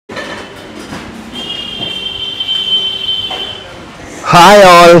Hi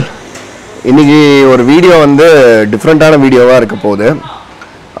all. இன்னைக்கு ஒரு video வந்து டிஃபரெண்டான வீடியோவா இருக்க போகுது.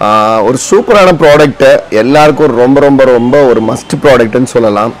 ஒரு சூப்பரான ப்ராடக்ட் எல்லாருக்கும் ரொம்ப ரொம்ப ரொம்ப ஒரு மஸ்ட் ப்ராடக்ட்னு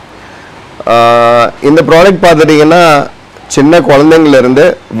சொல்லலாம். இந்த ப்ராடக்ட் பார்த்துட்டீங்கன்னா சின்ன குழந்தைங்கள்ல இருந்து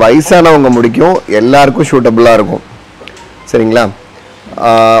வயசானவங்க முடிக்கும் எல்லாருக்கும் சூட்டபிளா இருக்கும். சரிங்களா?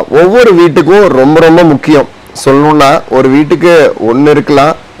 ஒவ்வொரு வீட்டுக்கும் ரொம்ப ரொம்ப முக்கியம். சொல்லணும்னா ஒரு வீட்டுக்கு ஒன்று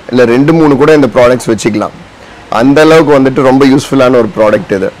இருக்கலாம் இல்லை 2-3 கூட இந்த ப்ராடக்ட்ஸ் வச்சுக்கலாம். அந்த அளவுக்கு வந்துட்டு ரொம்ப யூஸ்ஃபுல்லான ஒரு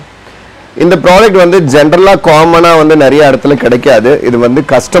ப்ராடக்ட் இது. இந்த ப்ராடக்ட் வந்து ஜென்ரலாக காமனாக வந்து நிறைய இடத்துல கிடைக்காது. இது வந்து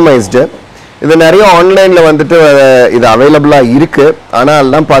கஸ்டமைஸ்டு. இது நிறைய ஆன்லைனில் வந்துட்டு இது அவைலபிளாக இருக்குது. ஆனால்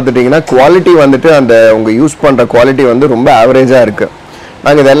அதெல்லாம் பார்த்துட்டிங்கன்னா குவாலிட்டி வந்துட்டு அந்த உங்கள் யூஸ் பண்ணுற குவாலிட்டி வந்து ரொம்ப ஆவரேஜாக இருக்குது.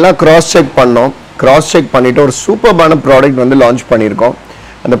 நாங்கள் இதெல்லாம் க்ராஸ் செக் பண்ணோம். க்ராஸ் செக் பண்ணிவிட்டு ஒரு சூப்பர்பான ப்ராடக்ட் வந்து லான்ச் பண்ணியிருக்கோம்.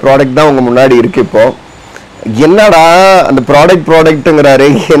 அந்த ப்ராடக்ட் தான் உங்கள் முன்னாடி இருக்குது. இப்போது என்னடா அந்த ப்ராடக்ட்டுங்கிறாரு,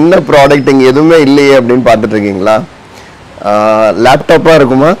 என்ன ப்ராடக்ட் இங்கே எதுவுமே இல்லையே அப்படின்னு பார்த்துட்டு இருக்கீங்களா? லேப்டாப்பாக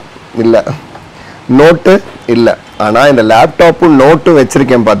இருக்குமா? இல்லை. நோட்டு இல்லை. ஆனால் இந்த லேப்டாப்பும் நோட்டும்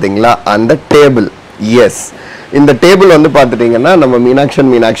வச்சுருக்கேன் பார்த்தீங்களா, அந்த டேபிள். எஸ், இந்த டேபிள் வந்து பார்த்துட்டிங்கன்னா நம்ம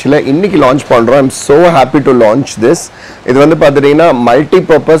மீனாட்சியில் இன்றைக்கி லான்ச் பண்ணுறோம். I'm so happy to launch this. இது வந்து பார்த்துட்டிங்கன்னா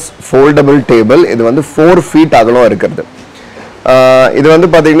மல்டிபர்பஸ் ஃபோல்டபுள் டேபிள். இது வந்து 4 feet அகலம் இருக்கிறது. இது வந்து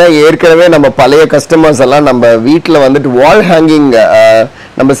பார்த்தீங்கன்னா ஏற்கனவே நம்ம பழைய கஸ்டமர்ஸ் எல்லாம் நம்ம வீட்டில் வந்துட்டு வால் ஹேங்கிங்,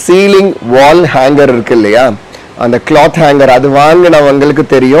 நம்ம சீலிங் வால் ஹேங்கர் இருக்கு இல்லையா, அந்த கிளாத் ஹேங்கர், அது வாங்கினவங்களுக்கு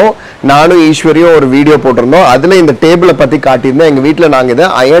தெரியும். நானும் ஈஸ்வரியும் ஒரு வீடியோ போட்டிருந்தோம். அதில் இந்த டேபிளை பற்றி காட்டியிருந்தோம். எங்கள் வீட்டில் நாங்கள் இதை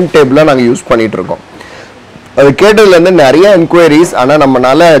அயர்ன் டேபிளாக நாங்கள் யூஸ் பண்ணிகிட்டு இருக்கோம். அது கேட்டதுலேருந்து நிறைய என்கொயரிஸ். ஆனால்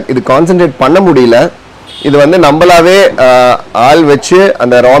நம்மளால இது கான்சென்ட்ரேட் பண்ண முடியல. இது வந்து நம்மளாவே ஆள் வச்சு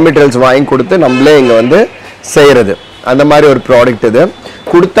அந்த ரா மெட்டீரியல்ஸ் வாங்கி கொடுத்து நம்மளே இங்கே வந்து செய்கிறது. அந்த மாதிரி ஒரு ப்ராடக்ட் இது.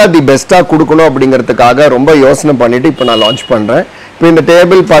 கொடுத்தா தி பெஸ்ட்டாக கொடுக்கணும் அப்படிங்கிறதுக்காக ரொம்ப யோசனை பண்ணிவிட்டு இப்போ நான் லான்ச் பண்ணுறேன். இப்போ இந்த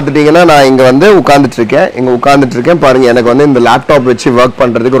டேபிள் பார்த்துட்டிங்கன்னா நான் இங்கே வந்து உட்காந்துட்ருக்கேன். பாருங்கள், எனக்கு வந்து இந்த லேப்டாப் வச்சு ஒர்க்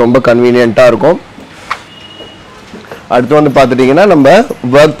பண்ணுறதுக்கு ரொம்ப கன்வீனியண்ட்டாக இருக்கும். அடுத்து வந்து பார்த்துட்டிங்கன்னா நம்ம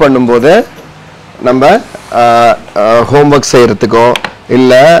ஒர்க் பண்ணும்போது நம்ம ஹோம்ஒர்க் செய்கிறதுக்கோ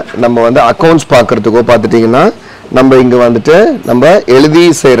இல்லை நம்ம வந்து அக்கௌண்ட்ஸ் பார்க்குறதுக்கோ பார்த்துட்டிங்கன்னா நம்ம இங்கே வந்துட்டு நம்ம எழுதி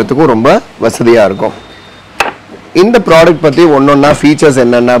செய்கிறதுக்கும் ரொம்ப வசதியாக இருக்கும். இந்த ப்ராடக்ட் பற்றி ஒன்றொன்னா ஃபீச்சர்ஸ்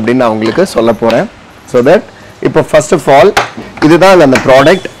என்னென்ன அப்படின்னு நான் உங்களுக்கு சொல்ல போகிறேன். ஸோ தட் இப்போ ஃபர்ஸ்ட் ஆஃப் ஆல் இதுதான் அந்த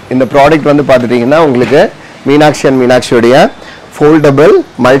ப்ராடக்ட். இந்த ப்ராடக்ட் வந்து பார்த்துட்டிங்கன்னா உங்களுக்கு மீனாட்சியோடைய ஃபோல்டபுள்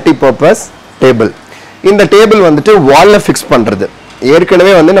மல்டிபர்பஸ் டேபிள். இந்த டேபிள் வந்துட்டு வாலில் ஃபிக்ஸ் பண்ணுறது.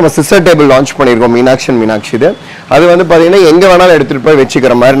 ஏற்கனவே வந்து நம்ம சிஸ்டர் டேபிள் லான்ச் பண்ணியிருக்கோம் மீனாட்சி இது. அது வந்து பார்த்தீங்கன்னா எங்கே வேணாலும் எடுத்துகிட்டு போய்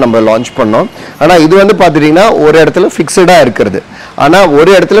வச்சுக்கிற மாதிரி நம்ம லான்ச் பண்ணோம். ஆனால் இது வந்து பார்த்துட்டிங்கன்னா ஒரு இடத்துல ஃபிக்ஸடாக இருக்கிறது. ஆனால் ஒரு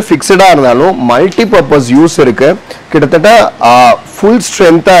இடத்துல ஃபிக்ஸடாக இருந்தாலும் மல்டிபர்பஸ் யூஸ் இருக்குது. கிட்டத்தட்ட ஃபுல்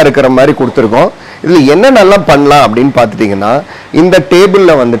ஸ்ட்ரென்த்தாக இருக்கிற மாதிரி கொடுத்துருக்கோம். இதில் என்னென்னலாம் பண்ணலாம் அப்படின்னு பார்த்துட்டிங்கன்னா இந்த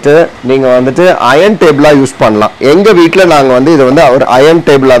டேபிளில் வந்துட்டு நீங்கள் வந்துட்டு அயர்ன் டேபிளாக யூஸ் பண்ணலாம். எங்கள் வீட்டில் நாங்கள் வந்து இதை வந்து ஒரு அயர்ன்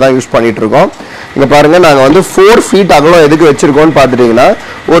டேபிளாக தான் யூஸ் பண்ணிகிட்ருக்கோம். இங்கே பாருங்கள், நாங்கள் வந்து 4 feet அகலம் எதுக்கு வச்சுருக்கோன்னு பார்த்துட்டிங்கன்னா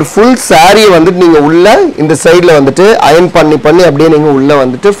ஒரு ஃபுல் சாரியை வந்துட்டு நீங்கள் உள்ளே இந்த சைடில் வந்துட்டு அயர்ன் பண்ணி அப்படியே நீங்கள் உள்ளே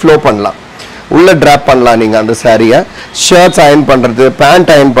வந்துட்டு ஃப்ளோ பண்ணலாம், உள்ளே ட்ராப் பண்ணலாம். நீங்கள் அந்த சாரியை ஷர்ட்ஸ் அயர்ன் பண்ணுறது,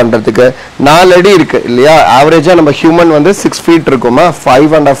 பேண்ட் அயர்ன் பண்ணுறதுக்கு 4 அடி இருக்குது இல்லையா? ஆவரேஜாக நம்ம ஹியூமன் வந்து 6 feet இருக்குமா,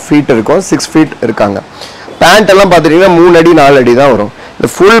 5.5 feet இருக்கும், 6 feet இருக்காங்க. பேண்ட் எல்லாம் பார்த்துட்டிங்கன்னா 3 அடி 4 அடி தான் வரும். இந்த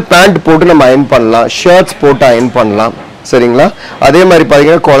ஃபுல் பேண்ட் போட்டு நம்ம அயர்ன் பண்ணலாம், ஷர்ட்ஸ் போட்டு அயர்ன் பண்ணலாம். சரிங்களா? அதே மாதிரி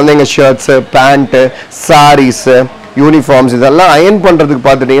பார்த்தீங்கன்னா குழந்தைங்க ஷர்ட்ஸு, பேண்ட்டு, சாரீஸு, யூனிஃபார்ம்ஸ் இதெல்லாம் அயர்ன் பண்ணுறதுக்கு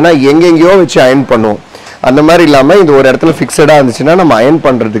பார்த்துட்டிங்கன்னா எங்கெங்கேயோ வச்சு அயர்ன் பண்ணுவோம். அந்த மாதிரி இல்லாமல் இது ஒரு இடத்துல ஃபிக்ஸடாக இருந்துச்சுன்னா நம்ம அயர்ன்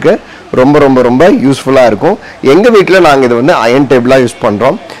பண்ணுறதுக்கு ரொம்ப ரொம்ப ரொம்ப யூஸ்ஃபுல்லாக இருக்கும். எங்கள் வீட்டில் நாங்கள் இது வந்து அயர்ன் டேபிளாக யூஸ்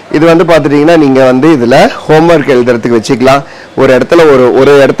பண்ணுறோம். இது வந்து பார்த்துட்டிங்கன்னா நீங்கள் வந்து இதில் ஹோம்ஒர்க் எழுதுறதுக்கு வச்சுக்கலாம். ஒரு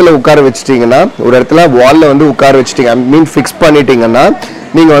இடத்துல உட்கார வச்சுட்டிங்கன்னா, ஒரு இடத்துல வாலில் வந்து உட்கார வச்சுட்டிங்க ஃபிக்ஸ் பண்ணிட்டீங்கன்னா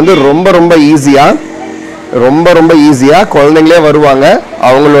நீங்கள் வந்து ரொம்ப ரொம்ப ஈஸியாக குழந்தைங்களே வருவாங்க,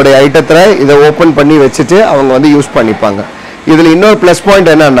 அவங்களுடைய ஐட்டத்தில் இதை ஓப்பன் பண்ணி வச்சுட்டு அவங்க வந்து யூஸ் பண்ணிப்பாங்க. இதில் இன்னொரு ப்ளஸ் பாயிண்ட்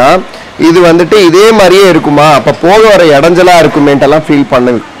என்னன்னா, இது வந்துட்டு இதே மாதிரியே இருக்குமா, அப்போ போக வர இடைஞ்சலாக இருக்குமேட்டெல்லாம் ஃபீல்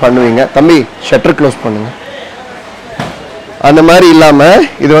பண்ணுவீங்க. தம்பி ஷட்டர் க்ளோஸ் பண்ணுங்க. அந்த மாதிரி இல்லாமல்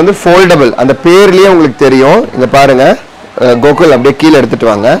இது வந்து ஃபோல்டபுள். அந்த பேர்லேயே உங்களுக்கு தெரியும். இங்கே பாருங்கள், கோகுல் அப்படியே கீழே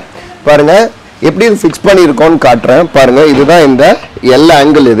எடுத்துகிட்டு வாங்க. பாருங்கள் எப்படி இது ஃபிக்ஸ் பண்ணியிருக்கோன்னு காட்டுறேன். பாருங்கள், இதுதான் இந்த எல்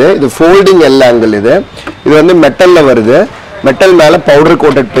ஆங்கிள். இது ஃபோல்டிங் எல் ஆங்கிள். இது வந்து மெட்டலில் வருது. மெட்டல் மேலே பவுடர்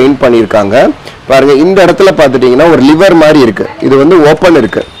கோட்டட் பெயிண்ட் பண்ணியிருக்காங்க. பாருங்கள், இந்த இடத்துல பார்த்துட்டிங்கன்னா ஒரு லிவர் மாதிரி இருக்குது. இது வந்து ஓப்பன்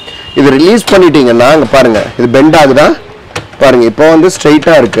இருக்குது. இது ரிலீஸ் பண்ணிட்டீங்கன்னா இங்கே பாருங்கள், இது பெண்ட் ஆகுதா பாருங்கள். இப்போ வந்து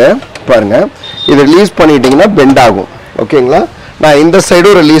ஸ்ட்ரைட்டாக இருக்குது பாருங்கள். இது ரிலீஸ் பண்ணிட்டீங்கன்னா பெண்ட் ஆகும். ஓகேங்களா? நான் இந்த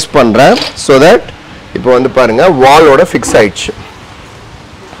சைடும் ரிலீஸ் பண்ணுறேன். ஸோ தட் இப்போ வந்து பாருங்கள் வாலோட ஃபிக்ஸ் ஆயிடுச்சு.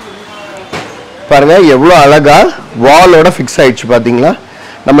 பாருங்கள் எவ்வளோ அழகாக வாலோட ஃபிக்ஸ் ஆயிடுச்சு. பார்த்தீங்களா?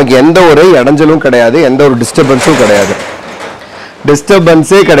 நமக்கு எந்த ஒரு இடைஞ்சலும் கிடையாது, எந்த ஒரு டிஸ்டர்பன்ஸும் கிடையாது.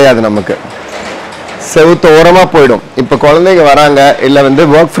 டிஸ்டர்பன்ஸே கிடையாது நமக்கு. செவுத்து ஓரமாக போயிடும். இப்போ குழந்தைங்க வராங்க, இல்லை வந்து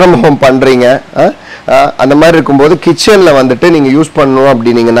ஒர்க் ஃப்ரம் ஹோம் பண்ணுறீங்க, அந்த மாதிரி இருக்கும்போது கிச்சனில் வந்துட்டு நீங்கள் யூஸ் பண்ணணும்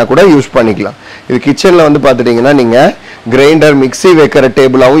அப்படின்னீங்கன்னா கூட யூஸ் பண்ணிக்கலாம். இது கிச்சனில் வந்து பார்த்துட்டிங்கன்னா நீங்கள் கிரைண்டர் மிக்சி வைக்கிற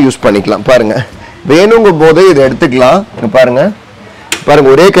டேபிளாகவும் யூஸ் பண்ணிக்கலாம். பாருங்கள், வேணுங்கும் போது இதை எடுத்துக்கலாம். பாருங்கள்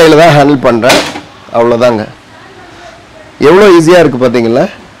ஒரே கையில் தான் ஹேண்டில் பண்ணுறேன், அவ்வளோதாங்க. எவ்வளோ ஈஸியாக இருக்குது பார்த்தீங்களா?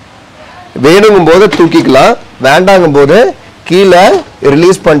 வேணுங்கும் போது தூக்கிக்கலாம், வேண்டாங்கும் போது கீழே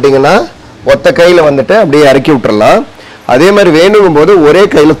ரிலீஸ் பண்ணிட்டீங்கன்னா ஒத்த கையில் வந்துட்டு அப்படியே இறக்கி விட்டுறலாம். அதே மாதிரி வேணுங்கும் போது ஒரே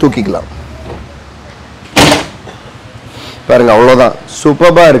கையில் தூக்கிக்கலாம். பாருங்கள், அவ்வளோதான்.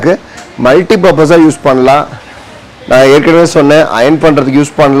 சூப்பராக இருக்குது. மல்டி பர்பஸாக யூஸ் பண்ணலாம். நான் ஏற்கனவே சொன்னேன், அயர்ன் பண்ணுறதுக்கு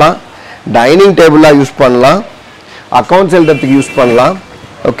யூஸ் பண்ணலாம், டைனிங் டேபிளாக யூஸ் பண்ணலாம், அக்கௌண்ட்ஸ் எழுதுறதுக்கு யூஸ் பண்ணலாம்.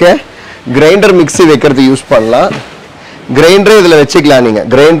 ஓகே, கிரைண்டர் மிக்சி வைக்கிறதுக்கு யூஸ் பண்ணலாம். கிரைண்டரே இதில் வச்சுக்கலாம். நீங்கள்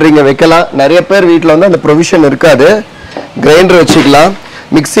கிரைண்டர் இங்கே வைக்கலாம். நிறைய பேர் வீட்டில் வந்து அந்த ப்ரொவிஷன் இருக்காது. கிரைண்டர் வச்சுக்கலாம்,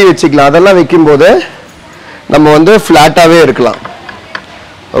 மிக்சி வச்சுக்கலாம். அதெல்லாம் வைக்கும்போது நம்ம வந்து ஃப்ளாட்டாகவே இருக்கலாம்.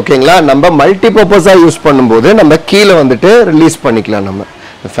 ஓகேங்களா? நம்ம மல்டி பர்பஸாக யூஸ் பண்ணும்போது நம்ம கீழே வந்துட்டு ரிலீஸ் பண்ணிக்கலாம். நம்ம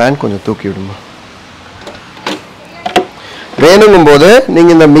ஃபேன் கொஞ்சம் தூக்கி விடுமா. வேணுங்கும் போது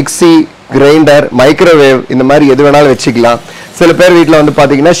நீங்கள் இந்த மிக்சி, கிரைண்டர், மைக்ரோவேவ் இந்த மாதிரி எது வேணாலும் வச்சுக்கலாம். சில பேர் வீட்டில் வந்து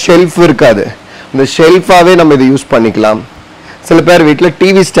பார்த்தீங்கன்னா ஷெல்ஃப் இருக்காது, இந்த ஷெல்ஃபாகவே நம்ம இதை யூஸ் பண்ணிக்கலாம். சில பேர் வீட்டில்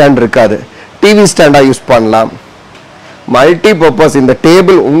டிவி ஸ்டாண்ட் இருக்காது, டிவி ஸ்டாண்டாக யூஸ் பண்ணலாம். மல்டி பர்பஸ் இந்த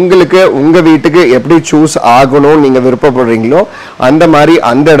டேபிள் உங்களுக்கு உங்கள் வீட்டுக்கு எப்படி சூஸ் ஆகணும்னு நீங்கள் விருப்பப்படுறீங்களோ அந்த மாதிரி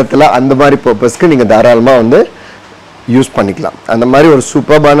அந்த இடத்துல அந்த மாதிரி பர்பஸ்க்கு நீங்கள் தாராளமாக வந்து யூஸ் பண்ணிக்கலாம். அந்த மாதிரி ஒரு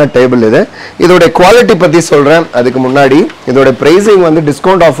சூப்பர்பான டேபிள் இது. இதோட குவாலிட்டி பற்றி சொல்கிறேன். அதுக்கு முன்னாடி இதோட ப்ரைஸிங் வந்து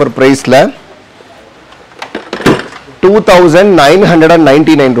டிஸ்கவுண்ட் ஆஃபர் ப்ரைஸில்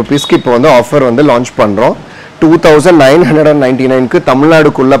 2999 rupeesக்கு இப்போ வந்து ஆஃபர் வந்து லான்ச் பண்ணுறோம். 2999க்கு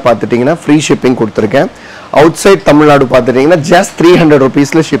தமிழ்நாடுக்குள்ளே பார்த்துட்டிங்கன்னா ஃப்ரீ ஷிப்பிங் கொடுத்துருக்கேன். அவுட் சைட் தமிழ்நாடு பார்த்துட்டிங்கன்னா ஜஸ்ட் 300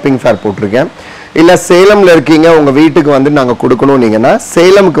 rupeesல ஷிப்பிங் ஃபேர் போட்டிருக்கேன். இல்லை சேலமில் இருக்கீங்க, உங்கள் வீட்டுக்கு வந்து நாங்கள் கொடுக்கணுன்னீங்கன்னா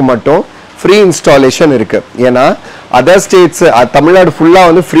சேலமுக்கு மட்டும் ஃப்ரீ இன்ஸ்டாலேஷன் இருக்குது. ஏன்னா அதர் ஸ்டேட்ஸ் தமிழ்நாடு ஃபுல்லாக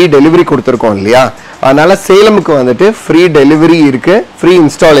வந்து ஃப்ரீ டெலிவரி கொடுத்துருக்கோம் இல்லையா, அதனால் சேலமுக்கு வந்துட்டு ஃப்ரீ டெலிவரி இருக்குது, ஃப்ரீ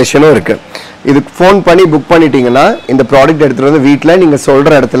இன்ஸ்டாலேஷனும் இருக்குது. இதுக்கு ஃபோன் பண்ணி புக் பண்ணிட்டீங்கன்னா இந்த ப்ராடக்ட் எடுத்துகிட்டு வந்து வீட்டில் நீங்கள்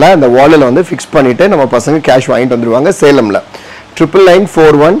சொல்கிற இடத்துல அந்த வாலில் வந்து ஃபிக்ஸ் பண்ணிவிட்டு நம்ம பசங்க கேஷ் வாங்கிட்டு வந்துடுவாங்க. சேலமில்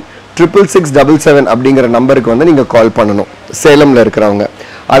 9994166677 அப்படிங்கிற நம்பருக்கு வந்து நீங்கள் கால் பண்ணணும் சேலமில் இருக்கிறவங்க.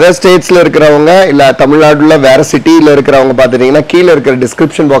 அதர் ஸ்டேட்ஸில் இருக்கிறவங்க இல்லை தமிழ்நாடுல வேறு சிட்டியில் இருக்கிறவங்க பார்த்துட்டிங்கன்னா கீழே இருக்கிற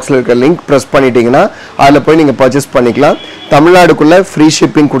டிஸ்கிரிப்ஷன் பாக்ஸில் இருக்கிற லிங்க் ப்ரெஸ் பண்ணிட்டீங்கன்னா அதில் போய் நீங்கள் பர்ச்சேஸ் பண்ணிக்கலாம். தமிழ்நாடுக்குள்ளே ஃப்ரீ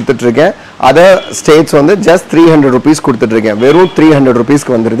ஷிப்பிங் கொடுத்துட்ருக்கேன். அதர் ஸ்டேட்ஸ் வந்து ஜஸ்ட் 300 rupees கொடுத்துட்ருக்கேன். வெறும் 300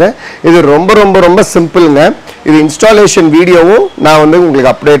 rupeesக்கு வந்துடுது. இது ரொம்ப ரொம்ப ரொம்ப சிம்பிளுங்க. இது இன்ஸ்டாலேஷன் வீடியோவும் நான் வந்து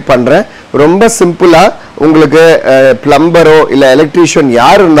உங்களுக்கு அப்டேட் பண்ணுறேன். ரொம்ப சிம்பிளாக உங்களுக்கு பிளம்பரோ இல்லை எலக்ட்ரீஷியன்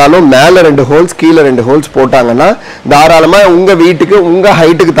யார் இருந்தாலும் மேலே 2 ஹோல்ஸ் கீழே 2 ஹோல்ஸ் போட்டாங்கன்னா தாராளமாக உங்கள் வீட்டுக்கு உங்கள்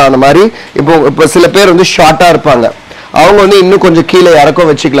ஹைட்டுக்கு தகுந்த மாதிரி இப்போ சில பேர் வந்து ஷார்ட்டாக இருப்பாங்க, அவங்க வந்து இன்னும் கொஞ்சம் கீழே இறக்கம்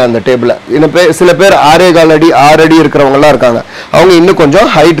வச்சுக்கலாம் அந்த டேபிளை. சில பேர் 6.25 அடி 6 அடி இருக்கிறவங்கலாம் இருக்காங்க, அவங்க இன்னும் கொஞ்சம்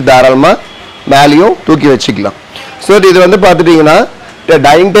ஹைட் தாராளமாக மேலேயும் தூக்கி வச்சுக்கலாம். ஸோ இது வந்து பார்த்துட்டிங்கன்னா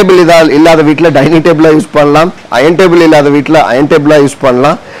டைனிங் டேபிள் இல்லாத வீட்டில் டைனிங் டேபிளாக யூஸ் பண்ணலாம், அயன் டேபிள் இல்லாத வீட்டில் அயன் டேபிளாக யூஸ்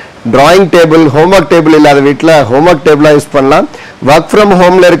பண்ணலாம், டிராயிங் டேபிள் ஹோம்ஒர்க் டேபிள் இல்லாத வீட்டில் ஹோம்ஒர்க் டேபிளாக யூஸ் பண்ணலாம், ஒர்க் ஃப்ரம்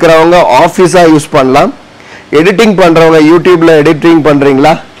ஹோமில் இருக்கிறவங்க ஆஃபீஸாக யூஸ் பண்ணலாம், எடிட்டிங் பண்ணுறவங்க யூடியூப்பில் எடிட்டிங்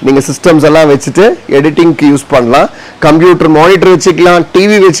பண்ணுறீங்களா நீங்கள் சிஸ்டம்ஸ் எல்லாம் வச்சுட்டு எடிட்டிங்க்கு யூஸ் பண்ணலாம், கம்ப்யூட்டர் மானிட்டர் வச்சுக்கலாம்,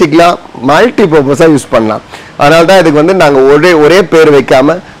 டிவி வச்சுக்கலாம், மல்டி பர்பஸாக யூஸ் பண்ணலாம். அதனால தான் இதுக்கு வந்து நாங்கள் ஒரே பேர்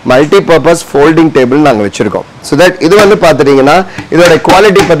வைக்காமல் மல்டி பர்பஸ் ஃபோல்டிங் டேபிள் நாங்கள் வச்சுருக்கோம். ஸோ தட் இது வந்து பார்த்துட்டிங்கன்னா இதோட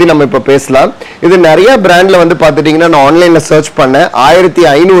குவாலிட்டி பற்றி நம்ம இப்போ பேசலாம். இது நிறைய பிராண்டில் வந்து பார்த்துட்டிங்கன்னா நான் ஆன்லைனில் சர்ச் பண்ணேன்,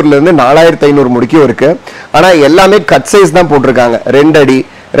 1500 4500 முடிக்கும் இருக்குது. ஆனால் எல்லாமே கட் சைஸ் தான் போட்டிருக்காங்க. 2 அடி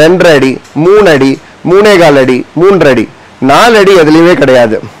 2.5 அடி 3 அடி 3.25 அடி 3 அடி 4 அடி எதுலேயுமே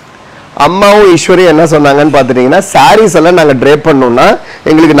கிடையாது. அம்மாவும் ஈஸ்வரியும் என்ன சொன்னாங்கன்னு பார்த்துட்டிங்கன்னா சாரீஸ் எல்லாம் நாங்கள் ட்ரேப் பண்ணோம்னா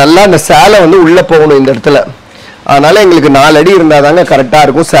எங்களுக்கு நல்லா அந்த சேலை வந்து உள்ளே போகணும் இந்த இடத்துல, அதனால எங்களுக்கு 4 அடி இருந்தால் தாங்க கரெக்டாக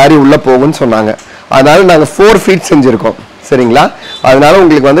இருக்கும், சாரீ உள்ளே போகும்னு சொன்னாங்க. அதனால நாங்கள் 4 feet செஞ்சுருக்கோம். சரிங்களா? அதனால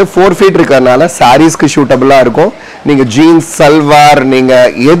உங்களுக்கு வந்து 4 feet இருக்கிறதுனால சாரீஸ்க்கு சூட்டபுளாக இருக்கும். நீங்கள் ஜீன்ஸ் சல்வார் நீங்கள்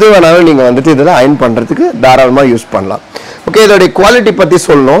எது வேணாலும் நீங்கள் வந்துட்டு இதில் அயன் பண்ணுறதுக்கு தாராளமாக யூஸ் பண்ணலாம். ஓகே, இதோடைய குவாலிட்டி பற்றி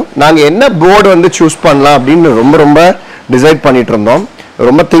சொல்லணும். நாங்கள் என்ன போர்டு வந்து சூஸ் பண்ணலாம் அப்படின்னு ரொம்ப ரொம்ப டிசைட் பண்ணிட்டு இருந்தோம்,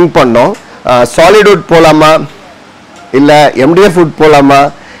 ரொம்ப திங்க் பண்ணோம். சாலிட்வுட் போகலாமா இல்லை MDF wood போகலாமா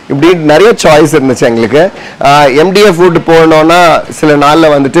இப்படின்னு நிறைய சாய்ஸ் இருந்துச்சு எங்களுக்கு. MDF wood போனோன்னா சில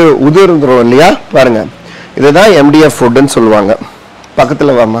நாளில் வந்துட்டு உதிர்ந்துடும் இல்லையா? பாருங்கள், இதுதான் MDF woodன்னு சொல்லுவாங்க.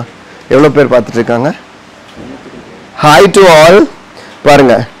 பக்கத்தில் வாமா, எவ்வளோ பேர் பார்த்துட்ருக்காங்க? Hi to all.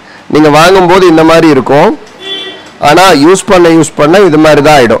 பாருங்கள், நீங்கள் வாங்கும்போது இந்த மாதிரி இருக்கும், ஆனால் யூஸ் பண்ண இது மாதிரி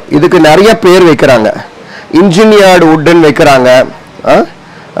தான் ஆகிடும். இதுக்கு நிறைய பேர் வைக்கிறாங்க. இன்ஜினியர்டு வுட்னு வைக்கிறாங்க,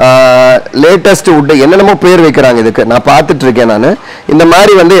 லேட்டஸ்ட் வுட் என்னென்னமோ பேர் வைக்கிறாங்க இதுக்கு. நான் பார்த்துட்டு இருக்கேன். நான் இந்த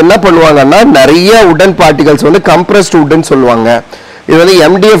மாதிரி வந்து என்ன பண்ணுவாங்கன்னா நிறைய உடன் பார்ட்டிகல்ஸ் வந்து கம்ப்ரஸ்ட் வுட்னு சொல்லுவாங்க. இது வந்து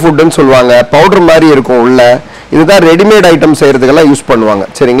MDF வுட்னு சொல்லுவாங்க. பவுடர் மாதிரி இருக்கும் உள்ள. இதுதான் ரெடிமேட் ஐட்டம் செய்யறதுக்கெல்லாம் யூஸ் பண்ணுவாங்க.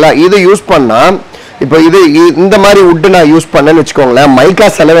 சரிங்களா? இது யூஸ் பண்ணா இப்போ இந்த மாதிரி வுட் நான் யூஸ் பண்ணேன்னு வச்சுக்கோங்களேன், மைக்கா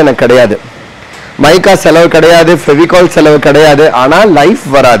செலவு எனக்கு கிடையாது. மைக்கா செலவு கிடையாது, ஃபெவிகால் செலவு கிடையாது. ஆனால் லைஃப்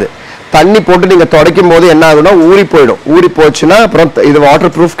வராது. தண்ணி போட்டு நீங்கள் துடைக்கும் போது என்ன ஆகுதுன்னா ஊறி போயிடும். ஊறி போச்சுன்னா அப்புறம் இது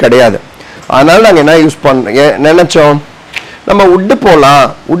வாட்டர் ப்ரூஃப் கிடையாது. அதனால நாங்கள் என்ன யூஸ் நினைச்சோம், நம்ம உட்டு போகலாம்,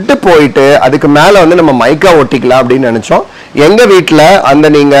 உட்டு போயிட்டு அதுக்கு மேலே வந்து நம்ம மைக்கா ஒட்டிக்கலாம் அப்படின்னு நினச்சோம். எங்கள் வீட்டில் அந்த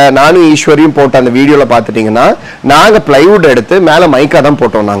நீங்கள் நானும் ஈஸ்வரியும் போட்ட அந்த வீடியோவில் பார்த்துட்டிங்கன்னா நாங்கள் பிளைவுட் எடுத்து மேலே மைக்கா தான்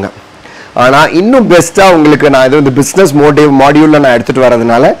போட்டோம் நாங்கள். ஆனால் இன்னும் பெஸ்ட்டாக உங்களுக்கு நான் இது வந்து பிஸ்னஸ் மாடியூலில் நான் எடுத்துகிட்டு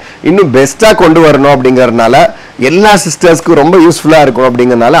வரதுனால இன்னும் பெஸ்ட்டாக கொண்டு வரணும் அப்படிங்கிறதுனால எல்லா சிஸ்டர்ஸ்க்கும் ரொம்ப யூஸ்ஃபுல்லாக இருக்கும்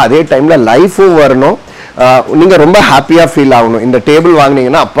அப்படிங்கிறதுனால அதே டைமில் லைஃபும் வரணும். நீங்கள் ரொம்ப ஹாப்பியாக ஃபீல் ஆகணும். இந்த டேபிள்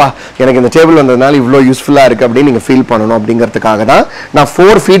வாங்கினீங்கன்னா அப்பா எனக்கு இந்த டேபிள் வந்ததுனால இவ்வளோ யூஸ்ஃபுல்லாக இருக்குது அப்படின்னு நீங்கள் ஃபீல் பண்ணணும் அப்படிங்கிறதுக்காக தான் நான்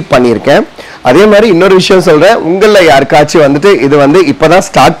 4 feet பண்ணியிருக்கேன். அதே மாதிரி இன்னொரு விஷயம் சொல்கிறேன், உங்களில் யாருக்காச்சும் வந்துட்டு இது வந்து இப்போ தான்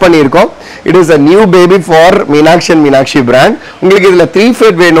ஸ்டார்ட் பண்ணியிருக்கோம். It is a new baby for Meenakshi and Meenakshi brand. உங்களுக்கு இதில் 3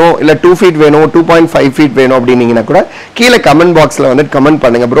 feet வேணும், இல்லை 2 feet வேணும், 2.5 feet வேணும் அப்படின்னீங்கன்னா கூட கீழே கமெண்ட் பாக்ஸில் வந்துட்டு கமெண்ட்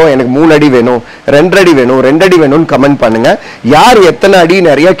பண்ணுங்க. ப்ரோ எனக்கு 3 அடி வேணும், 2 அடி வேணும், 2 அடி வேணும்னு கமெண்ட் பண்ணுங்க. யார் எத்தனை அடி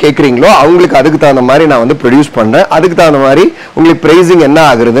நிறைய கேட்குறீங்களோ அவங்களுக்கு அதுக்கு தகுந்த மாதிரி நான் வந்து ப்ரொடியூஸ் பண்ணுறேன். அதுக்கு தகுந்த மாதிரி உங்களுக்கு ப்ரைஸிங் என்ன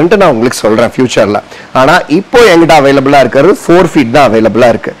ஆகுதுன்ட்டு நான் உங்களுக்கு சொல்கிறேன் ஃபியூச்சரில். ஆனால் இப்போ எங்கிட்ட அவைலபிளாக இருக்கிறது 4 feet தான்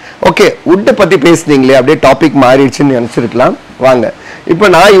அவைலபிளாக இருக்குது. ஓகே, வுட்டை பற்றி பேசுனீங்களே அப்படியே டாபிக் மாறிடுச்சுன்னு நினச்சிருக்கலாம். வாங்க, இப்போ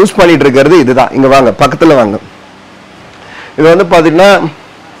நான் யூஸ் பண்ணிட்டு இருக்கிறது இதுதான். இங்கே வாங்க, பக்கத்தில் வாங்க. இது வந்து பார்த்தீங்கன்னா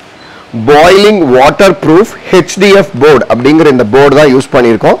boiling water proof HDF board அப்படிங்கிற இந்த போர்டு தான் யூஸ்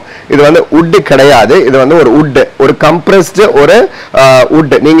பண்ணியிருக்கோம். இது வந்து வுட் கிடையாது, இது வந்து ஒரு வுட், ஒரு கம்ப்ரஸ்டு ஒரு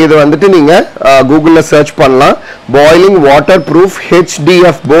வுட். நீங்கள் இது வந்துட்டு நீங்கள் கூகுளில் சர்ச் பண்ணலாம். Boiling water proof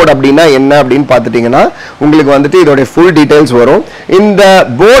HDF board அப்படின்னா என்ன அப்படின்னு பார்த்துட்டிங்கன்னா உங்களுக்கு வந்துட்டு இதோடைய ஃபுல் டீட்டெயில்ஸ் வரும். இந்த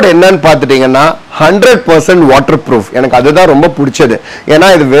போர்டு என்னன்னு பார்த்துட்டிங்கன்னா 100% வாட்டர் ப்ரூஃப். எனக்கு அதுதான் ரொம்ப பிடிச்சது. ஏன்னா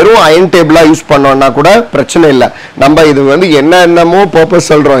இது வெறும் அயன் டேபிளாக யூஸ் பண்ணோன்னா கூட பிரச்சனை இல்லை. நம்ம இது வந்து என்னென்னமோ பர்பஸ்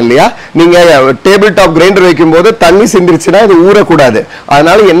சொல்கிறோம் இல்லையா, நீங்கள் டேபிள் டாப் கிரைண்டர் வைக்கும்போது தண்ணி சிந்திருச்சுன்னா இது ஊறக்கூடாது.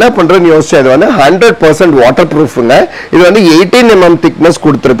 அதனால என்ன பண்ணுறதுன்னு யோசிச்சு இது வந்து 100% வாட்டர் ப்ரூஃபுங்க. இது வந்து 18 mm திக்னஸ்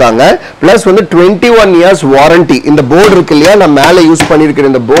கொடுத்துருக்காங்க. ப்ளஸ் வந்து 21 years வாரண்டி. இந்த போர்டு இருக்கு இல்லையா, நான் மேலே யூஸ் பண்ணியிருக்கிற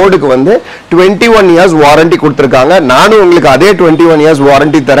இந்த போர்டுக்கு வந்து 21 years வாரண்டி கொடுத்துருக்காங்க. நானும் உங்களுக்கு அதே 21 years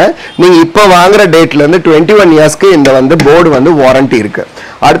வாரண்டி தரேன். நீங்கள் இப்போ வாங்குற டேட்ல இருந்து 21 yearsக்கு இந்த வந்து போர்டு வந்து வாரண்டி இருக்கு.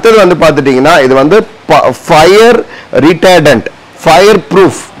 அடுத்தது வந்து பார்த்துட்டீங்கன்னா இது வந்து ஃபயர் ரிட்டார்டன்ட், ஃபயர்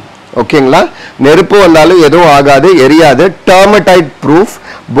ப்ரூஃப். ஓகேங்களா, நெருப்பு வந்தாலும் எதுவும் ஆகாது, எரியாது. டெர்மடைட் proof,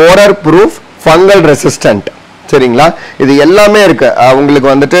 borer proof, fungal resistant. சரிங்களா, இது எல்லாமே இருக்கு. உங்களுக்கு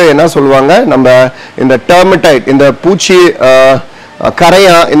வந்துட்டு என்ன சொல்லுவாங்க, நம்ம இந்த டெர்மடைட், இந்த பூச்சி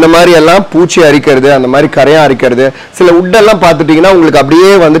கரையா, இந்த மாதிரி எல்லாம் பூச்சி அரிக்கிறது, அந்த மாதிரி கரையா அரிக்கிறது. சில உட்டெல்லாம் பார்த்துட்டிங்கன்னா உங்களுக்கு அப்படியே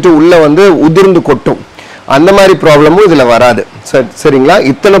வந்துட்டு உள்ள வந்து உதிர்ந்து கொட்டும். அந்த மாதிரி ப்ராப்ளமும் இதில் வராது. சரிங்களா,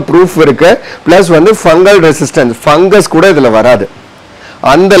 இத்தனை ப்ரூஃப் இருக்கு. ப்ளஸ் வந்து ஃபங்கல் ரெசிஸ்டன்ஸ், ஃபங்கஸ் கூட இதில் வராது.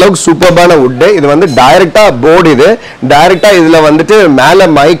 அந்த அளவுக்கு சூப்பர்பான வுட்டு. இது வந்து டைரக்டா போர்டு, இது டைரக்டா இதில் வந்துட்டு மேலே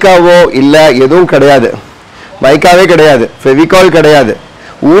மைக்காவோ இல்லை எதுவும் கிடையாது, மைக்காவே கிடையாது, ஃபெவிகால் கிடையாது,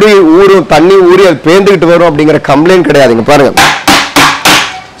 ஊறும் தண்ணி ஊறி அது பேந்துக்கிட்டு வரும் அப்படிங்கிற கம்ப்ளைண்ட் கிடையாது. இங்க பாருங்க,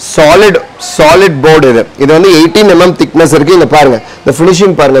 சாலிட் போர்டு. இது வந்து 18 mm திக்னஸ் இருக்கு. இங்க பாருங்க, இந்த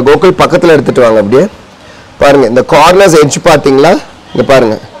ஃபினிஷிங் பாருங்க. கோகுல் பக்கத்தில் எடுத்துட்டு வாங்க. அப்படியே பாருங்க, இந்த கார்னர்ஸ் எட்ஜ் பார்த்தீங்களா, இங்க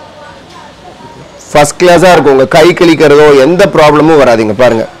பாருங்க, ஃபர்ஸ்ட் கிளாஸாக இருக்கும். உங்கள் கை கிளிக்கிறதோ எந்த ப்ராப்ளமும் வராதிங்க.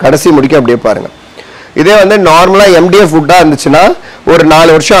 பாருங்க, கடைசி முடிக்க அப்படியே பாருங்க. இதே வந்து நார்மலாக MDF ஃபுட்டாக இருந்துச்சுன்னா ஒரு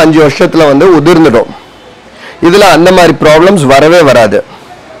 4 வருஷம் 5 வருஷத்தில் வந்து உதிர்ந்துடும். இதில் அந்த மாதிரி ப்ராப்ளம்ஸ் வரவே வராது.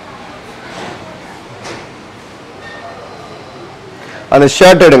 அந்த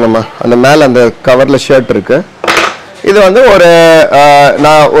ஷர்ட் எடுங்கம்மா, அந்த மேலே அந்த கவரில் ஷர்ட் இருக்கு. இது வந்து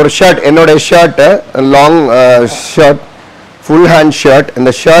நான் ஒரு ஷர்ட், என்னுடைய shirt long shirt, full hand shirt.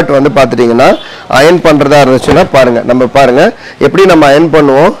 இந்த ஷர்ட் வந்து பார்த்துட்டிங்கன்னா அயன் பண்ணுறதா இருந்துச்சுன்னா பாருங்கள், நம்ம பாருங்கள் எப்படி நம்ம அயன்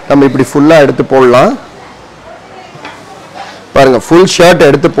பண்ணுவோம். நம்ம இப்படி ஃபுல்லாக எடுத்து போடலாம். பாருங்கள், ஃபுல் ஷர்ட்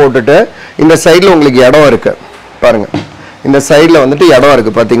எடுத்து போட்டுட்டு இந்த சைடில் உங்களுக்கு இடம் இருக்குது. பாருங்கள், இந்த சைடில் வந்துட்டு இடம்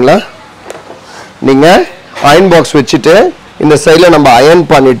இருக்குது பார்த்தீங்களா. நீங்கள் அயன் பாக்ஸ் வச்சுட்டு இந்த சைடில் நம்ம அயன்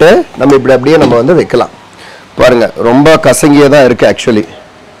பண்ணிவிட்டு நம்ம இப்படி அப்படியே நம்ம வந்து வைக்கலாம். பாருங்கள், ரொம்ப கசங்கியதாக இருக்குது. ஆக்சுவலி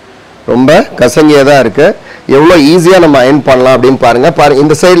ரொம்ப கசங்கியதாக இருக்குது. எவ்வளோ ஈஸியாக நம்ம அயன் பண்ணலாம் அப்படின்னு பாருங்கள்.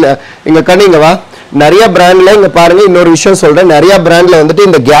 இந்த சைடில் இங்கே கண்ணிங்க வா, நிறைய பிராண்டில் இங்கே பாருங்கள். இன்னொரு விஷயம் சொல்கிறேன், நிறையா பிராண்டில் வந்துட்டு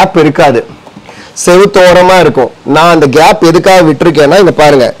இந்த கேப் இருக்காது, செவுத்தோரமாக இருக்கும். நான் அந்த கேப் எதுக்காக விட்டுருக்கேன்னா இங்கே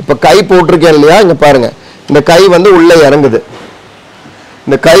பாருங்கள், இப்போ கை போட்டிருக்கேன் இல்லையா, இங்கே பாருங்கள், இந்த கை வந்து உள்ளே இறங்குது,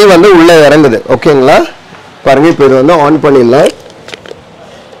 இந்த கை வந்து உள்ளே இறங்குது. ஓகேங்களா, பாருங்க இப்போ இது வந்து ஆன் பண்ணிடலாம்.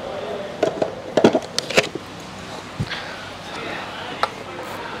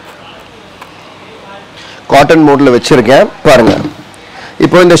 காட்டன் மோட்ல வச்சிருக்கேன் பாருங்க.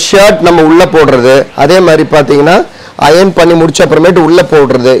 இப்போ இந்த ஷர்ட் நம்ம உள்ள போடுறது, அதே மாதிரி பாத்தீங்கன்னா அயர்ன் பண்ணி முடிச்ச அப்புறமேட்டு உள்ள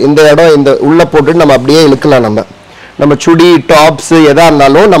போடுறது, இந்த இடம் இந்த உள்ள போட்டுட்டு நம்ம அப்படியே இழுக்கலாம். நம்ம சுடி டாப்ஸ் எதா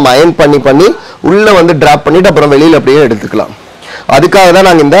இருந்தாலும் நம்ம அயர்ன் பண்ணி உள்ள வந்து டிராப் பண்ணிட்டு அப்புறம் வெளியில அப்படியே எடுத்துக்கலாம். அதுக்காக தான்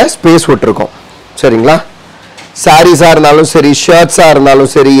நாங்கள் இந்த ஸ்பேஸ் விட்டுருக்கோம். சரிங்களா? சாரீஸா இருந்தாலும் சரி, ஷர்ட்ஸா இருந்தாலும்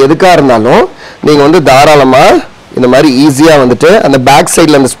சரி, எதுக்காக இருந்தாலும் நீங்க வந்து தாராளமா இந்த மாதிரி ஈஸியா வந்துட்டு அந்த பேக்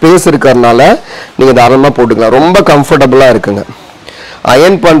சைடில் அந்த ஸ்பேஸ் இருக்கிறதுனால நீங்க தாராளமாக போட்டுக்கலாம். ரொம்ப கம்ஃபர்டபுளா இருக்குங்க.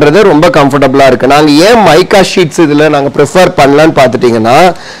 அயர்ன் பண்றது ரொம்ப கம்ஃபர்டபுளா இருக்கு. நாங்கள் ஏன் மைக்கா ஷீட்ஸ் இதில் நாங்கள் ப்ரிஃபர் பண்ணலான்னு பார்த்துட்டிங்கன்னா,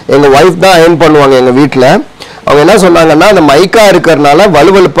 எங்கள் ஒய்ஃப் தான் அயர்ன் பண்ணுவாங்க எங்கள் வீட்டில். அவங்க என்ன சொன்னாங்கன்னா, அந்த மைக்கா இருக்கிறதுனால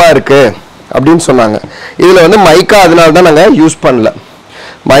வலுவலுப்பா இருக்கு அப்படின்னு சொன்னாங்க. இதில் வந்து மைக்கா அதனால தான் நாங்கள் யூஸ் பண்ணல.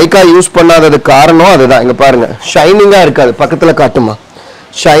 மைக்கா யூஸ் பண்ணாததுக்கு காரணம் அதுதான். இங்கே பாருங்க, ஷைனிங்காக இருக்காது. பக்கத்தில் காட்டுமா?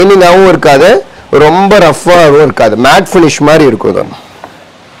 ஷைனிங்காகவும் இருக்காது, ரொம்ப ரஃப்பாகவும் இருக்காது. மேட் ஃபினிஷ் மாதிரி இருக்கும். இது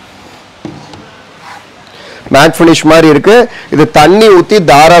மேட் ஃபினிஷ் மாதிரி இருக்கு. இது தண்ணி ஊற்றி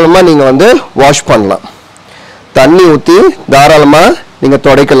தாராளமாக நீங்கள் வந்து வாஷ் பண்ணலாம். தண்ணி ஊற்றி தாராளமாக நீங்கள்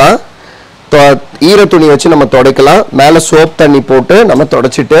துடைக்கலாம். ஈர துணி வச்சு நம்ம துடைக்கலாம். மேலே சோப் தண்ணி போட்டு நம்ம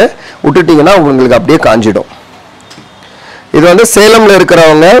துடைச்சிட்டு விட்டுட்டிங்கன்னா உங்களுக்கு அப்படியே காஞ்சிடும். இது வந்து சேலமில்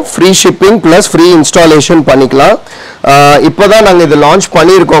இருக்கிறவங்க free shipping plus free installation பண்ணிக்கலாம். இப்போ தான் நாங்கள் இது லான்ச்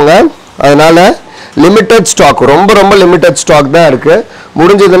பண்ணியிருக்கோங்க. அதனால லிமிட்டட் ஸ்டாக், ரொம்ப லிமிட்டட் ஸ்டாக் தான் இருக்கு.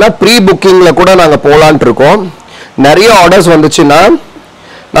 முடிஞ்சதுன்னா ப்ரீ புக்கிங்கில் கூட நாங்கள் போகலான்ட்டு இருக்கோம். நிறைய ஆர்டர்ஸ் வந்துச்சுன்னா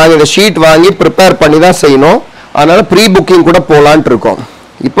நாங்கள் இந்த ஷீட் வாங்கி ப்ரிப்பேர் பண்ணி தான் செய்யணும். அதனால ப்ரீ புக்கிங் கூட போகலான்ட்டு இருக்கோம்.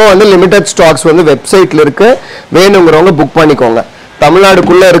 இப்போ வந்து லிமிட்டட் ஸ்டாக்ஸ் வந்து வெப்சைட்டில் இருக்கு. வேணுங்கிறவங்க புக் பண்ணிக்கோங்க.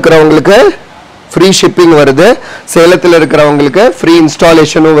 தமிழ்நாடுக்குள்ளே இருக்கிறவங்களுக்கு ஃப்ரீ ஷிப்பிங் வருது. சேலத்தில் இருக்கிறவங்களுக்கு ஃப்ரீ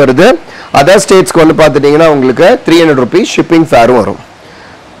இன்ஸ்டாலேஷனும் வருது. அதர் ஸ்டேட்ஸ்க்கு வந்து பார்த்துட்டிங்கன்னா உங்களுக்கு 300 rupees ஷிப்பிங் ஃபேரும் வரும்.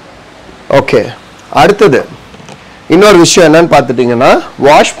 ஓகே, அடுத்தது இன்னொரு விஷயம் என்னன்னு பார்த்துட்டிங்கன்னா,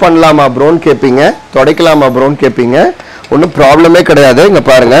 வாஷ் பண்ணலாமா ப்ரோன்னு கேட்பீங்க, துடைக்கலாமா ப்ரோன்னு கேட்பீங்க. ஒன்றும் ப்ராப்ளமே கிடையாது. இங்கே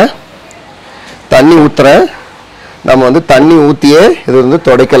பாருங்கள், தண்ணி ஊற்றுறேன். நம்ம வந்து தண்ணி ஊற்றியே இது வந்து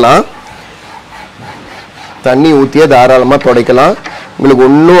துடைக்கலாம். தண்ணி ஊற்றியே தாராளமாக துடைக்கலாம். உங்களுக்கு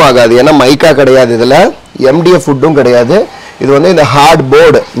ஒன்றும் ஆகாது. ஏன்னா மைக்கா கிடையாது, இதில் MDF ஃபுட்டும் கிடையாது. இது வந்து இந்த ஹார்ட்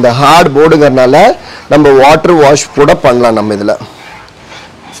போர்டு, இந்த ஹார்ட் போர்டுங்கிறதுனால நம்ம வாட்டர் வாஷ் கூட பண்ணலாம். நம்ம இதில்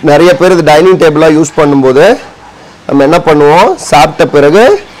நிறைய பேர் இது டைனிங் டேபிளாக யூஸ் பண்ணும்போது நம்ம என்ன பண்ணுவோம், சாப்பிட்ட பிறகு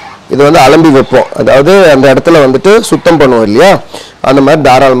இது வந்து அலம்பி வைப்போம். அதாவது அந்த இடத்துல வந்துட்டு சுத்தம் பண்ணுவோம் இல்லையா, அந்த மாதிரி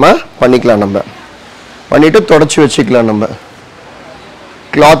தாராளமாக பண்ணிக்கலாம். நம்ம பண்ணிவிட்டு தொடச்சி வச்சுக்கலாம். நம்ம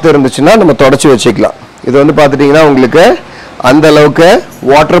கிளாத் இருந்துச்சுன்னா நம்ம தொடச்சி வச்சுக்கலாம். இது வந்து பார்த்துட்டிங்கன்னா உங்களுக்கு அந்த அளவுக்கு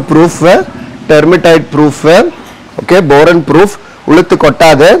water proof, டெர்மிடைட் proof, okay, போரன் proof, உளுத்து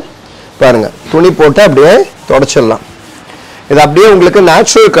கொட்டாது. பாருங்கள், துணி போட்டு அப்படியே தொடச்சிடலாம். இது அப்படியே உங்களுக்கு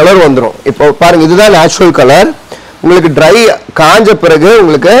நேச்சுரல் கலர் வந்துடும். இப்போ பாருங்கள், இதுதான் நேச்சுரல் கலர். உங்களுக்கு ட்ரை காஞ்ச பிறகு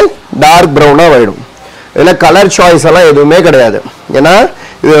உங்களுக்கு டார்க் ப்ரௌனாக ஆகிடும். இதில் கலர் சாய்ஸ் எல்லாம் எதுவுமே கிடையாது. ஏன்னா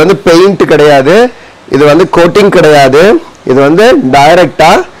இது வந்து பெயிண்ட் கிடையாது, இது வந்து கோட்டிங் கிடையாது. இது வந்து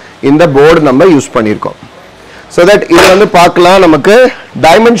டைரக்டாக இந்த போர்டு நம்ம யூஸ் பண்ணியிருக்கோம். ஸோ தட் இது வந்து பார்க்கலாம். நமக்கு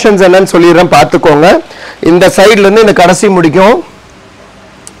டைமென்ஷன்ஸ் என்னன்னு சொல்லிடுறேன், பார்த்துக்கோங்க. இந்த சைட்லேருந்து இந்த கடைசி முடிக்கும்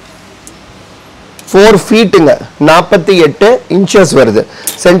 4 ஃபீட்டுங்க, 48 inches வருது.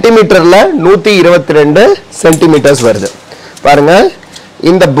 சென்டிமீட்டரில் 122 சென்டிமீட்டர்ஸ் வருது. பாருங்க,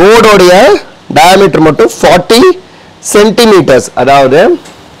 இந்த போர்டோடைய டயாமீட்டர் மட்டும் 40 சென்டிமீட்டர்ஸ், அதாவது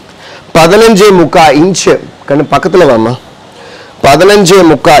 15.25 இன்ச்சு. கண்ணு பக்கத்தில் வாமா,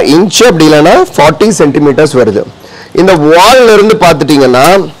 15.25 இன்ச்சு, அப்படி இல்லைன்னா 40 சென்டிமீட்டர்ஸ் வருது. இந்த வால்ல இருந்து பார்த்துட்டீங்கன்னா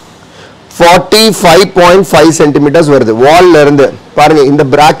 45.5 சென்டிமீட்டர்ஸ் வருது. வால்ல இருந்து பாருங்க, இந்த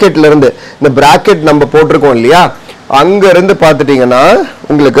பிராக்கெட்ல இருந்து, இந்த பிராக்கெட் நம்ம போட்டிருக்கோம் இல்லையா, அங்க இருந்து பார்த்துட்டீங்கன்னா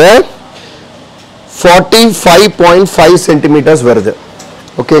உங்களுக்கு 45.5 சென்டிமீட்டர்ஸ் வருது.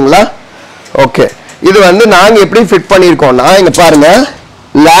 ஓகேங்களா? ஓகே, இது வந்து நாங்க எப்படி ஃபிட் பண்ணியிருக்கோம்னா, இங்க பாருங்க,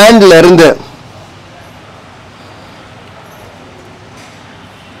 லேண்ட்ல இருந்து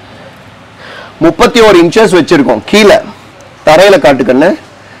 31 inches வச்சிருக்கோம். கீழே தரையில காட்டுக்கண்ணு,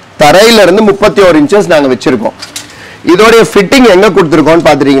 தரையில இருந்து 31 inches நாங்க வச்சிருக்கோம். இதோடைய ஃபிட்டிங் எங்க கொடுத்துருக்கோம்னு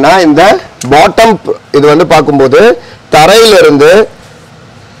பாத்துட்டீங்கன்னா, இந்த பாட்டம் இது வந்து பார்க்கும்போது தரையில இருந்து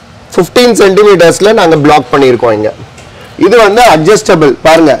 15 சென்டிமீட்டர்ஸ்ல நாங்க பிளாக் பண்ணியிருக்கோம். இங்க இது வந்து அட்ஜஸ்டபிள்.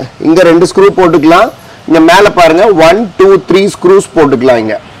 பாருங்க, இங்க 2 ஸ்க்ரூ போட்டுக்கலாம். இங்க மேல பாருங்க 1 2 3 ஸ்க்ரூஸ் போட்டுக்கலாம்.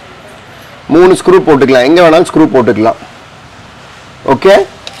 இங்க 3 ஸ்க்ரூ போட்டுக்கலாம். எங்க வேணாலும் ஸ்க்ரூ போட்டுக்கலாம். ஓகே,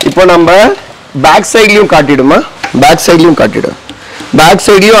 இப்போ நம்ம பேக் சைட்லயும் காட்டிடுமா, பேக் சைட்லயும் காட்டிடும். பேக்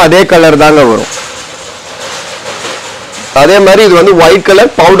சைட்லயும் அதே கலர் தாங்க வரும். அதே மாதிரி இது வந்து ஒயிட்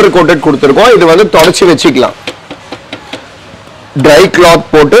கலர் பவுடர் கோட்டட் கொடுத்துருக்கோம். இது வந்து தொடச்சி வச்சுக்கலாம், ட்ரை கிளாத்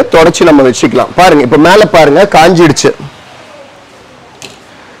போட்டு தொடச்சி நம்ம வச்சுக்கலாம். பாருங்க இப்ப மேல பாருங்க காஞ்சிடுச்சு.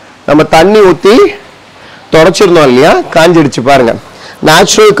 நம்ம தண்ணி ஊத்தி தொடச்சிருந்தோம் இல்லையா, காஞ்சிடுச்சு பாருங்க,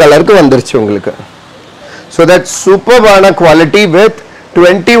 நேச்சுரல் கலருக்கு வந்துருச்சு உங்களுக்கு. So that superb quality with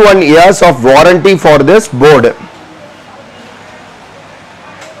 21 years of warranty for this board.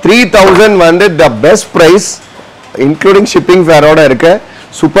 3000 வந்து the best price including shipping fare ஓட இருக்கு.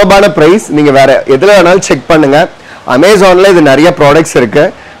 சூப்பர்பான பிரைஸ். நீங்க வேற எதுல வேணாலும் செக் பண்ணுங்க. அமேசான்ல இது நிறைய ப்ராடக்ட்ஸ் இருக்கு.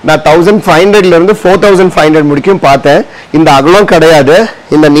 நான் 1500ல இருந்து 4500 முடிக்கும் பார்த்தேன். இந்த அகலம் கிடையாது,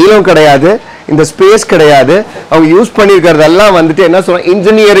 இந்த நீளம் கிடையாது, இந்த ஸ்பேஸ் கிடையாது. அவங்க யூஸ் பண்ணியிருக்கிறதெல்லாம் வந்துட்டு என்ன சொல்றாங்க,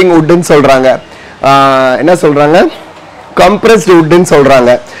 இன்ஜினியரிங் வுட்னு சொல்றாங்க, என்ன சொல்றாங்க, கம்ப்ரஸ்ட் வுட்னு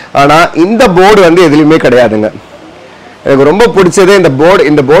சொல்றாங்க. ஆனா இந்த போர்டு வந்து எதுலையுமே கிடையாதுங்க. எனக்கு ரொம்ப பிடிச்சது இந்த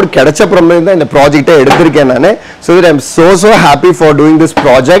போர்டு கிடைச்சப்புறம் தான் இந்த ப்ராஜெக்டை எடுத்திருக்கேன் நான். So that I am so happy for doing this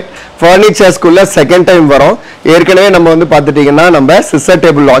project. ஃபர்னிச்சர்ஸ்குள்ள second time வரும். ஏற்கனவே நம்ம வந்து பார்த்துட்டீங்கன்னா நம்ம சிஸ்டர்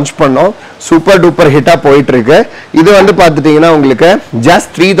டேபிள் லான்ச் பண்ணோம், சூப்பர் டூப்பர் ஹிட்டா போயிட்டு இருக்கு. இது வந்து பார்த்துட்டீங்கன்னா உங்களுக்கு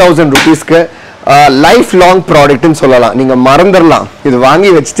ஜஸ்ட் 3000 rupeesக்கு லைஃப் லாங் ப்ராடக்ட்னு சொல்லலாம். நீங்க மறந்துடலாம். இது வாங்கி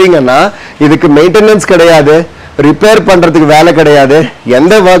வச்சிட்டீங்கன்னா இதுக்கு மெயின்டெனன்ஸ் கிடையாது, ரிப்பேர் பண்றதுக்கு வேலை கிடையாது,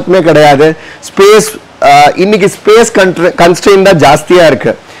 எந்த ஒர்க்குமே கிடையாது. ஸ்பேஸ் இன்னைக்கு ஸ்பேஸ் கன்ஸ்ட்ரெயின் தான் ஜாஸ்தியா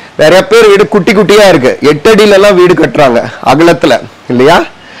இருக்கு. நிறைய பேர் வீடு குட்டி குட்டியா இருக்கு, 8 அடியில எல்லாம் வீடு கட்டுறாங்க அகலத்துல இல்லையா.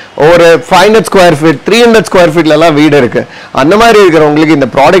 ஒரு 500 ஸ்கொயர் ஃபீட் 300 ஸ்கொயர் ஃபீட்ல எல்லாம் வீடு இருக்கு. அந்த மாதிரி இருக்கிறவங்களுக்கு இந்த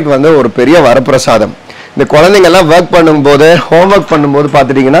ப்ராடக்ட் வந்து ஒரு பெரிய வரப்பிரசாதம். இந்த குழந்தைங்க எல்லாம் ஒர்க் பண்ணும்போது, ஹோம் ஒர்க் பண்ணும்போது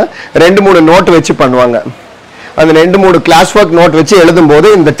பார்த்துட்டீங்கன்னா 2-3 நோட் வச்சு பண்ணுவாங்க. அந்த 2-3 கிளாஸ் ஒர்க் நோட் வச்சு எழுதும் போது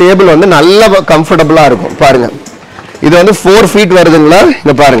இந்த டேபிள் வந்து நல்ல கம்ஃபர்டபுளா இருக்கும். பாருங்க இது வந்து 4 feet வருதுங்களா.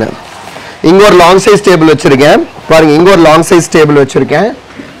 இங்க பாருங்க, இங்க ஒரு லாங் சைஸ் டேபிள் வச்சிருக்கேன். பாருங்க இங்க ஒரு லாங் சைஸ் டேபிள் வச்சிருக்கேன்.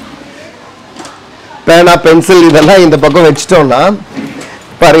 பேனா பென்சில் இதெல்லாம் இந்த பக்கம் வச்சுட்டோம்னா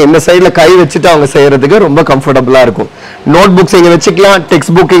பாருங்க இந்த சைட்ல கை வச்சுட்டு அவங்க செய்யறதுக்கு ரொம்ப கம்ஃபர்டபுளா இருக்கும். நோட் புக்ஸ் இங்க வச்சுக்கலாம்,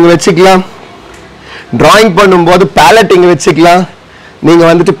 டெக்ஸ்ட் புக் இங்க வச்சுக்கலாம், டிராயிங் பண்ணும்போது பேலட் இங்க வச்சுக்கலாம், நீங்க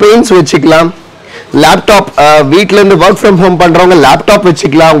வந்துட்டு பெயிண்ட்ஸ் வச்சுக்கலாம், லேப்டாப் வீட்ல இருந்து ஒர்க் ஃப்ரம் ஹோம் பண்றவங்க லேப்டாப்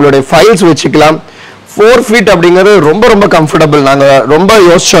வச்சுக்கலாம், உங்களுடைய ஃபைல்ஸ் வச்சுக்கலாம். 4 feet அப்படிங்கிறது ரொம்ப ரொம்ப கம்ஃபர்டபுள். நாங்க ரொம்ப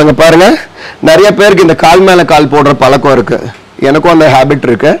யோசிச்சோங்க. பாருங்க நிறைய பேருக்கு இந்த கால் மேல கால் போடுற பழக்கம் இருக்கு, எனக்கும் அந்த ஹேபிட்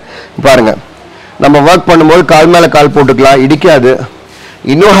இருக்கு. பாருங்க நம்ம ஒர்க் பண்ணும்போது கால் மேல கால் போட்டுக்கலாம், இடிக்காது.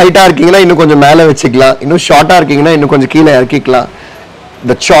 இன்னும் ஹைட்டா இருக்கீங்கன்னா இன்னும் கொஞ்சம் மேல வச்சுக்கலாம், இன்னும் ஷார்ட்டா இருக்கீங்கன்னா இன்னும் கொஞ்சம் கீழே இறக்கிக்கலாம்.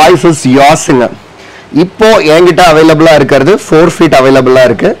 the choice is yours-ங்க. இப்போ என்கிட்ட அவைலபிளா இருக்கிறது 4 feet அவைலபிளா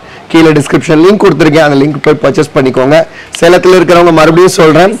இருக்கு. கீழே டிஸ்கிரிப்ஷன் லிங்க் கொடுத்துருக்கேன், அந்த லிங்க் போய் பர்ச்சேஸ் பண்ணிக்கோங்க. சேலத்தில் இருக்கிறவங்க மறுபடியும்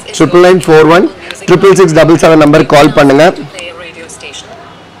சொல்றேன், 9941 66677 நம்பர் கால் பண்ணுங்க.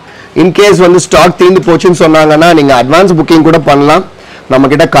 இன்கேஸ் வந்து ஸ்டாக் தீர்ந்து போச்சுன்னு சொன்னாங்கன்னா நீங்க அட்வான்ஸ் புக்கிங் கூட பண்ணலாம். நம்ம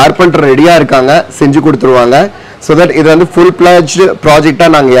கிட்ட கார்பெண்டர் ரெடியா இருக்காங்க, செஞ்சு கொடுத்துருவாங்க. ஸோ தட் இது வந்து ஃபுல் பிளட்ஜ்டு ப்ராஜெக்டா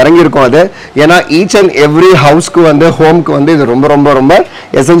நாங்கள் இறங்கியிருக்கோம். அது ஏன்னா ஈச் அண்ட் எவ்ரி ஹவுஸ்க்கு வந்து ஹோம்க்கு வந்து இது ரொம்ப ரொம்ப ரொம்ப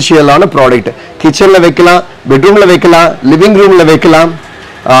எசென்ஷியலான ப்ராடக்ட். கிச்சன்ல வைக்கலாம், பெட்ரூம்ல வைக்கலாம், லிவிங் ரூம்ல வைக்கலாம்,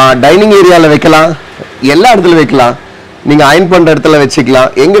 டைனிங் ஏரியால வைக்கலாம், எல்லா இடத்துல வைக்கலாம். நீங்க அயன் பண்ற இடத்துல வச்சுக்கலாம்.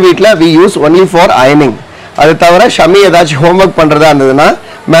 எங்க வீட்டில் வி யூஸ் ஒன்லி ஃபார் அயனிங். அது தவிர ஷமி ஏதாச்சும் ஹோம் ஒர்க் பண்றதா இருந்ததுன்னா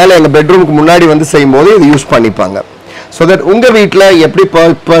மேலே எங்க பெட்ரூமுக்கு முன்னாடி வந்து செய்யும் போது இது யூஸ் பண்ணிப்பாங்க. ஸோ தட் உங்க வீட்டில் எப்படி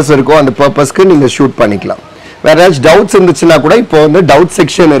பர்பஸ் இருக்கோ அந்த பர்பஸ்க்கு நீங்க ஷூட் பண்ணிக்கலாம். வேற ஏதாச்சும் டவுட்ஸ் இருந்துச்சுன்னா கூட இப்போ வந்து டவுட்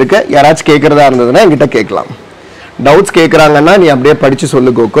செக்ஷன் இருக்கு, யாராச்சும் கேட்கறதா இருந்ததுன்னா என்கிட்ட கேட்கலாம். டவுட்ஸ் கேட்கறாங்கன்னா நீ அப்படியே படிச்சு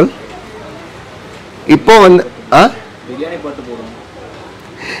சொல்லு கோகுல். இப்போ வந்து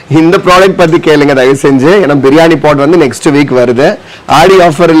இந்த ப்ராடக்ட் பத்தி கேளுங்க தயவு செஞ்சு. ஏன்னா பிரியாணி பாட் வந்து நெக்ஸ்ட் வீக் வருது. ஆடி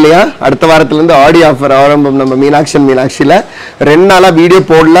ஆஃபர் இல்லையா, அடுத்த வாரத்துல இருந்து ஆடி ஆஃபர் ஆரம்பம். நம்ம மீனாட்சியில 2 நாளா வீடியோ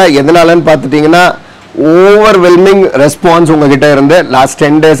போடல. எதனாலன்னு பார்த்துட்டீங்கன்னா ஓவர்வெல்மிங் ரெஸ்பான்ஸ் உங்ககிட்ட இருந்து. லாஸ்ட்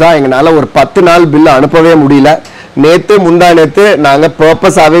 10 days எங்களால ஒரு 10 நாள் பில் அனுப்பவே முடியல. நேத்து முந்தா நேத்து நாங்க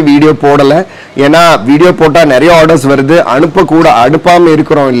பர்பஸாவே வீடியோ போடல. ஏன்னா வீடியோ போட்டா நிறைய ஆர்டர்ஸ் வருது, அனுப்பாம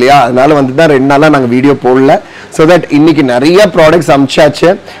இருக்கிறோம் இல்லையா. அதனால வந்து தான் 2 நாளா நாங்க வீடியோ போடல. ஸோ தட் இன்னைக்கு நிறைய ப்ராடக்ட்ஸ் அமிச்சாச்சு.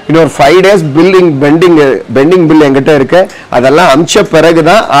 இன்னும் ஒரு 5 days பெண்டிங் பில் எங்கிட்ட இருக்கு. அதெல்லாம் அமிச்ச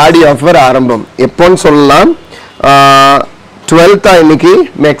பிறகுதான் ஆடி ஆஃபர் ஆரம்பம். எப்போன்னு சொல்லலாம், 12th இன்னைக்கு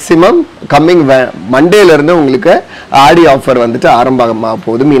மேக்சிமம் கம்மிங் மண்டேல இருந்து உங்களுக்கு ஆடி ஆஃபர் வந்துட்டு ஆரம்பமாக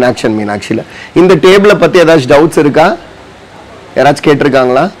போகுது மீனாட்சியில. இந்த டேபிளை பத்தி ஏதாச்சும் டவுட்ஸ் இருக்கா, யாராச்சும்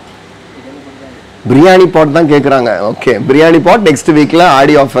கேட்டிருக்காங்களா? பிரியாணி பாட் தான் கேட்குறாங்க. ஓகே, பிரியாணி பாட் நெக்ஸ்ட் வீக்ல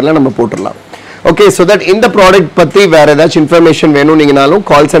ஆடி ஆஃபர்ல நம்ம போட்டுடலாம். ஓகே, ஸோ தட் இந்த ப்ராடக்ட் பத்தி வேற ஏதாச்சும் இன்ஃபர்மேஷன் வேணும் நீங்கனாலும்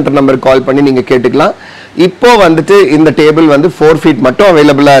கால் சென்டர் நம்பருக்கு கால் பண்ணி நீங்க கேட்டுக்கலாம். இப்போ வந்துட்டு இந்த டேபிள் வந்து 4 feet மட்டும்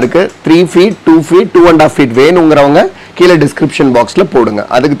அவைலபிளா இருக்கு. 3 feet 2 feet 2.5 feet வேணுங்கிறவங்க கீழே டிஸ்கிரிப்ஷன் பாக்ஸ்ல போடுங்க.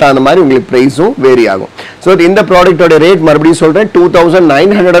 அதுக்கு தகுந்த மாதிரி உங்களுக்கு பிரைஸும் வேரி ஆகும். ஸோ இந்த ப்ராடக்டோட ரேட் மறுபடியும் சொல்றேன்,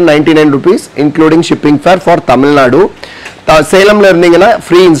 2999 rupees including shipping fair for Tamil Nadu. சேலம்ல இருந்தீங்கன்னா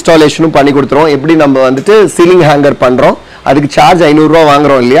ஃப்ரீ இன்ஸ்டாலேஷனும் பண்ணி கொடுத்துருவோம். எப்படி நம்ம வந்துட்டு சீலிங் ஹேங்கர் பண்றோம், அதுக்கு சார்ஜ் 500 ரூபா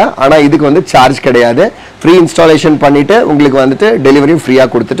வாங்குறோம் இல்லையா, ஆனா இதுக்கு வந்து சார்ஜ் கிடையாது. ஃப்ரீ இன்ஸ்டாலேஷன் பண்ணிட்டு உங்களுக்கு வந்துட்டு டெலிவரியும் ஃப்ரீயா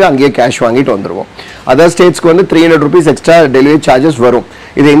கொடுத்துட்டு அங்கேயே கேஷ் வாங்கிட்டு வந்துருவோம். அதர் ஸ்டேட்ஸ்க்கு வந்து 300 rupees எக்ஸ்ட்ரா டெலிவரி சார்ஜஸ் வரும்.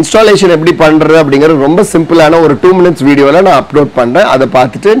 இது இன்ஸ்டாலேஷன் எப்படி பண்றது அப்படிங்கிறது ரொம்ப சிம்பிளான ஒரு 2 minutes வீடியோல நான் அப்லோட் பண்றேன். அதை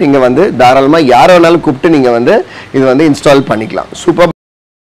பார்த்துட்டு நீங்க வந்து தாராளமா யார வேணாலும் கூப்பிட்டு நீங்க வந்து இது வந்து இன்ஸ்டால் பண்ணிக்கலாம். சூப்பர்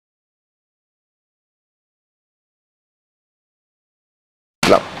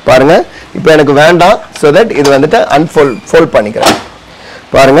பாருங்க. இப்போ எனக்கு வேண்டாம், so that இது வந்துட்டு ஃபோல்ட் பண்ணிக்கிறேன்.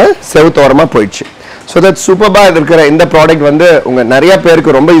 பாருங்க செவுத்தோரமா போயிடுச்சு. ஸோ தட் சூப்பர்பா இருக்கிற இந்த ப்ராடக்ட் வந்து உங்க நிறைய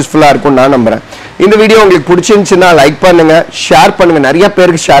பேருக்கு ரொம்ப யூஸ்ஃபுல்லா இருக்கும் நான் நம்புறேன். இந்த வீடியோ உங்களுக்கு பிடிச்சிருந்துச்சுன்னா லைக் பண்ணுங்க, ஷேர் பண்ணுங்க, நிறைய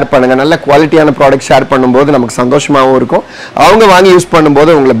பேருக்கு ஷேர் பண்ணுங்க. நல்ல குவாலிட்டியான ப்ராடக்ட் ஷேர் பண்ணும்போது நமக்கு சந்தோஷமாகவும் இருக்கும், அவங்க வாங்கி யூஸ்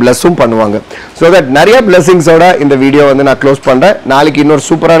பண்ணும்போது உங்களை பிளஸும் பண்ணுவாங்க. ஸோ தட் நிறைய பிளஸிங்ஸோட இந்த வீடியோ வந்து நான் க்ளோஸ் பண்றேன். நாளைக்கு இன்னொரு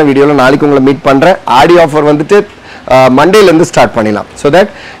சூப்பரான வீடியோவில் நாளைக்கு உங்களை மீட் பண்றேன். ஆடி ஆஃபர் வந்துட்டு மண்டேலேருந்து ஸ்டார்ட் பண்ணிடலாம். ஸோ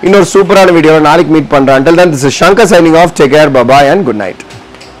தட் இன்னொரு சூப்பரான வீடியோவில் நாளைக்கு மீட் பண்றேன். Until then, this is Shankar signing off. Take care, bye bye and good night.